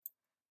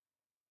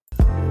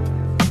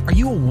Are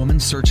you a woman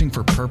searching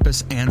for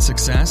purpose and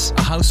success?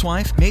 A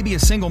housewife? Maybe a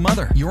single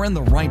mother? You're in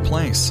the right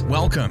place.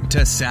 Welcome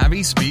to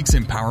Savvy Speaks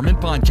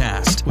Empowerment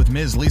Podcast with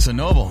Ms. Lisa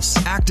Nobles.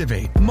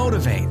 Activate,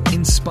 motivate,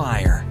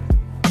 inspire.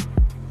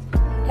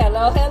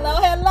 Hello,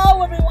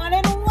 everyone,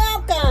 and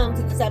welcome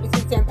to the Savvy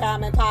Speaks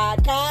Empowerment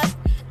Podcast.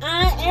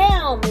 I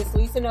am Miss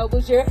Lisa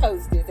Nobles, your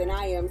hostess, and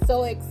I am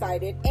so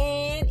excited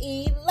and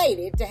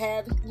elated to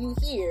have you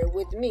here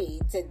with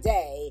me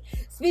today.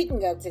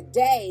 Speaking of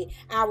today,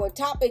 our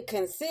topic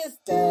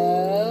consists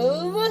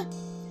of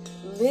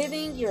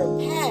living your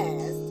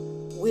past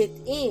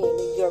within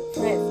your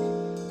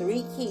present.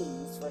 3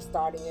 keys for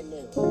starting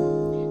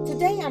anew.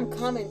 Today I'm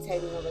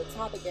commentating on the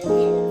topic at hand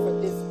for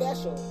this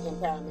special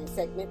empowerment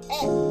segment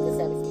at the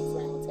Savvy Speaks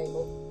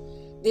Roundtable.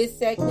 This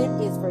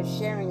segment is for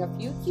sharing a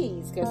few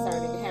keys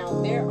concerning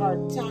how there are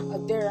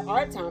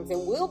times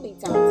and will be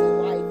times in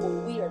life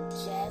when we are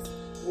just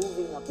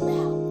moving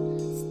about,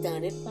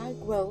 stunted by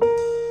growth,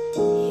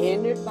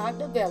 hindered by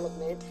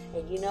development,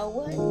 and you know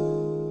what?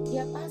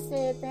 Yep, I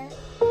said that.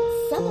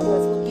 Some of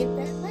us will get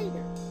that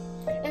later.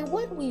 And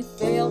what we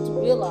fail to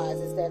realize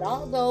is that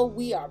although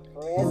we are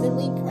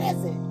presently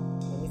present,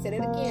 let me say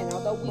that again,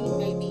 although we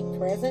may be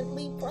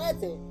presently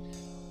present,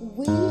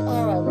 we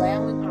are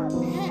allowing our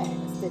past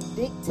to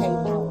dictate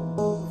our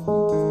movements,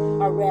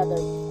 or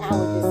rather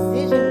our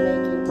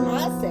decision-making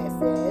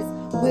processes,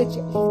 which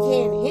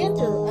can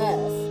hinder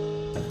us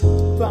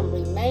from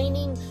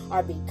remaining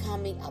or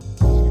becoming a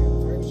better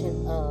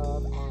version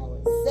of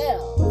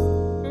ourselves.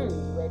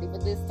 Ready for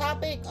this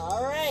topic?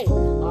 All right.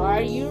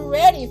 Are you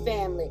ready,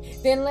 family?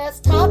 Then let's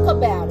talk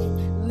about it.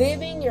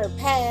 Living your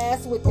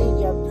past within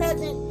your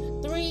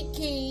present. 3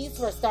 keys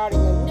for starting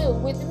anew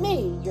with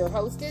me, your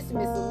hostess,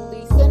 Miss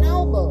Lisa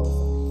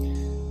Nobles.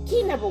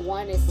 Key number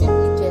 1 is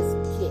simply just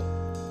get.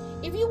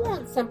 If you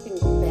want something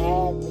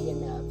badly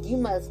enough, you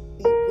must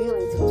be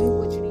willing to do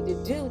what you need to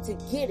do to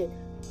get it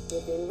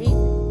within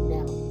reason.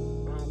 Now,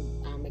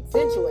 I'm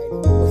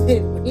accentuating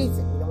within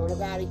reason. We don't want to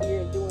go out of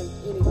here and doing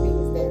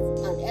anything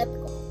that's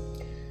unethical.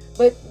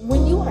 But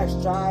when you are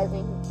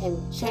striving and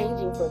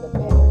changing for the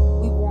better,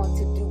 we want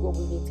to do what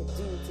we need to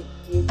do to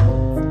get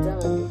things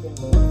done within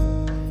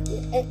reason.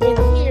 And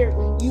here,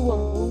 you will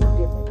move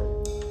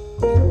differently.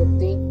 You will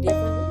think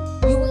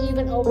differently. You will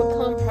even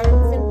overcome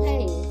hurts and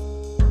pains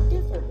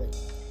differently.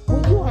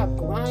 When you are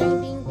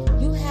grinding,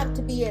 you have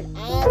to be at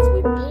odds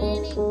with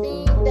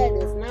anything that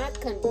is not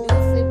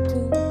conducive to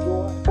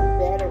your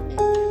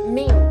betterment.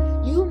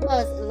 Meaning, you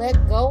must let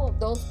go of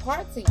those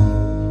parts of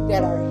you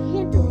that are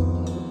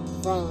hindering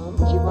you from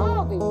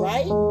evolving,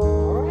 right?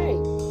 All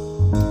right.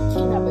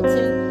 Key number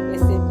 2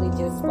 is simply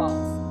just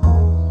false.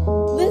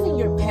 Living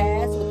your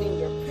past within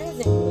your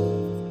present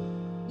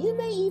means you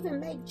may even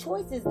make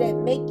choices that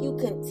make you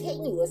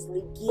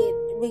continuously get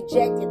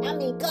rejected. I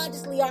mean,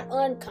 consciously or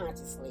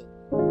unconsciously.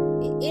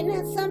 Isn't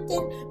that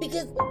something?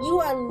 Because you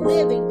are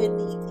living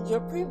beneath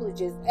your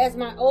privileges. As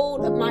my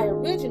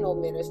original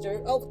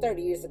minister, over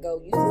 30 years ago,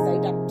 used to say,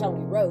 Dr.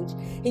 Tony Roach,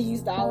 he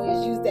used to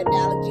always use the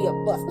analogy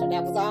of Buster.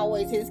 That was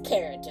always his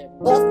character.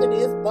 Buster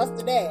this,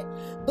 Buster that.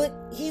 But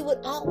he would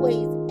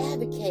always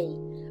advocate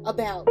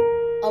about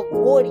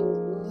avoiding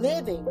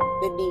living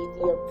beneath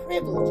your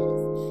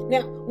privileges.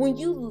 Now, when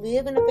you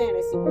live in a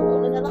fantasy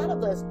world, and a lot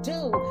of us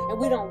do, and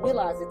we don't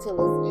realize it till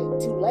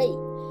it's too late,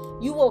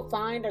 you will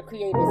find or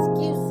create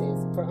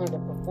excuses for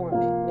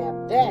underperforming.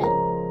 Now, that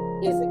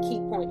is a key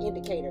point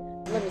indicator.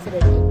 Let me say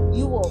that again.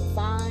 You will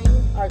find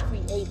or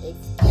create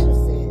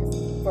excuses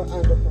for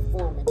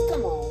underperforming.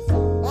 Come on,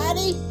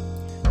 somebody.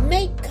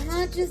 Make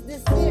conscious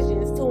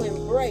decisions to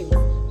embrace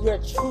your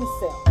true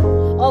self.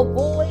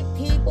 Avoid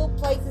people,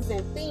 places,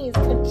 and things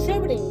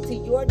contributing to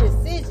your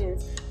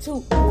decisions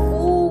to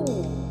fool.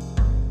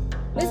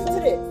 Listen to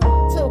this.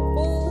 To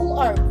fool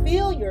or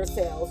fill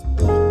yourselves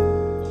with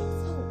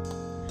false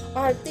hope.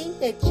 Or think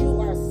that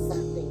you are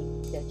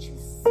something that you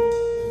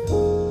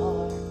simply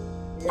are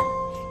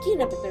not. Key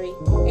number 3,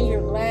 and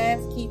your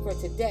last key for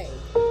today.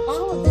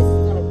 All of this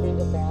is going to bring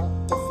about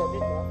the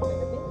subject of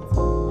credibility,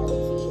 or the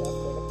key of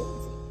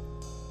credibility.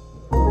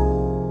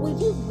 When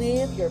you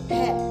live your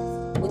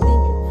past within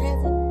your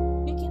present,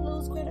 you can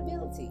lose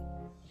credibility.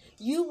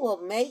 You will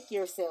make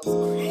yourselves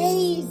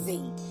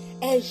crazy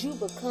as you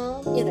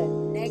become in a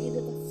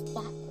negative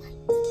spotlight.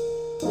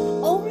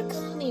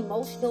 Overcome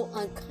emotional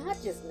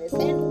unconsciousness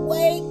and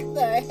wake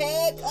the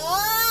heck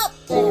up,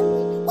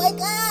 family.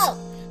 Wake up!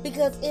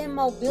 Because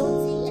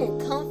immobility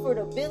and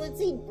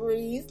comfortability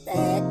breeds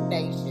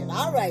stagnation.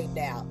 All right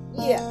now.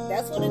 Yeah,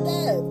 that's what it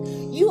does.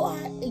 You are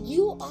a good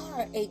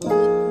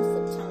use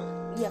of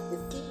time. You have to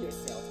see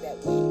yourself that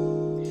way.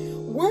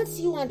 Once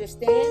you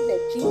understand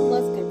that you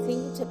must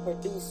continue to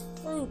produce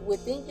fruit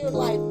within your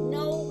life,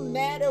 no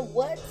matter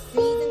what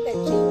season that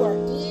you are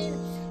in,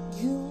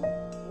 you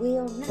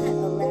will not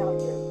allow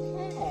your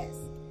past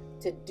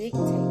to dictate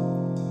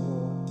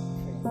your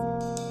present.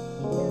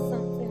 Isn't that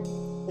something?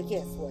 But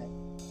guess what?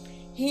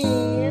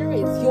 Here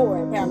is your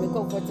empowerment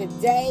quote for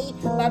today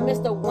by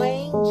Mr.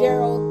 Wayne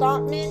Gerald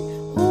Thorntman,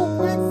 who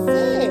once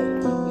said,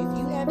 if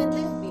you haven't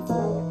lived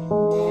before,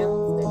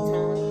 now's the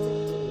time to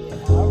do it.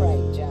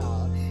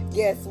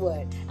 guess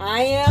what?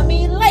 I am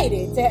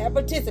elated to have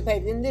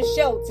participated in this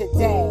show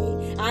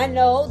today. I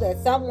know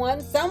that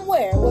someone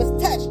somewhere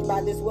was touched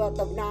by this wealth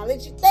of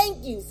knowledge.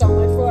 Thank you so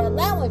much for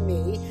allowing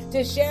me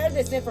to share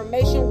this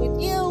information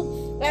with you.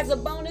 As a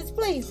bonus,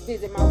 please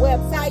visit my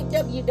website,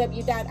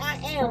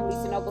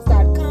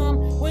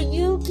 www.IamLisaNobles.com, where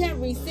you can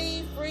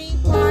receive free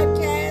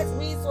podcast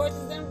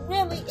resources. And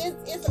really,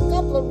 it's a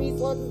couple of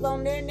resources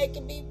on there, and they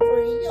can be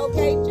free,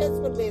 okay,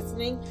 just for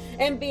listening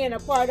and being a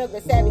part of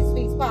the Savvy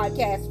Speaks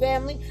podcast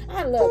family.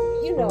 I love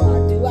you. You know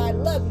I do. I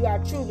love you. I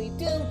truly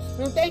do.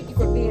 And thank you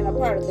for being a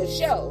part of the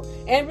show.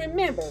 And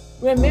remember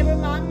my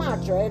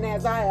mantra, and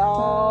as I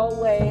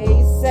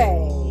always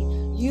say,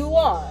 you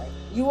are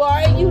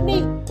a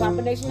unique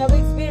combination of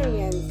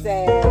experiences,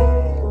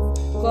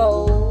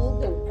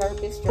 clothed in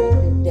purpose,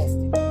 strength, and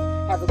destiny.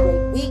 Have a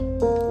great week,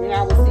 and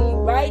I will see you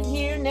right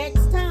here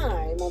next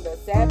time on the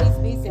Savvy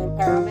Speaks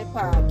Empowerment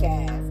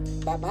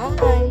Podcast.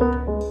 Bye-bye.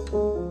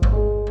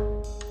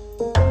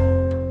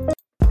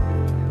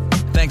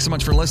 Thanks so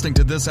much for listening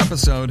to this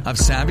episode of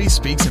Savvy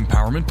Speaks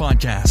Empowerment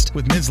Podcast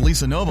with Ms.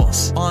 Lisa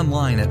Nobles.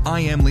 Online at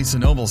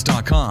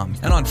IamLisaNobles.com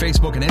and on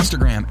Facebook and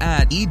Instagram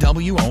at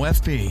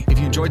EWOFP. If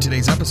you enjoyed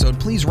today's episode,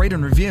 please rate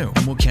and review,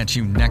 and we'll catch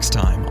you next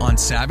time on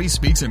Savvy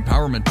Speaks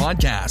Empowerment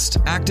Podcast.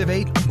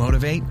 Activate,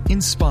 motivate,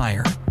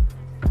 inspire.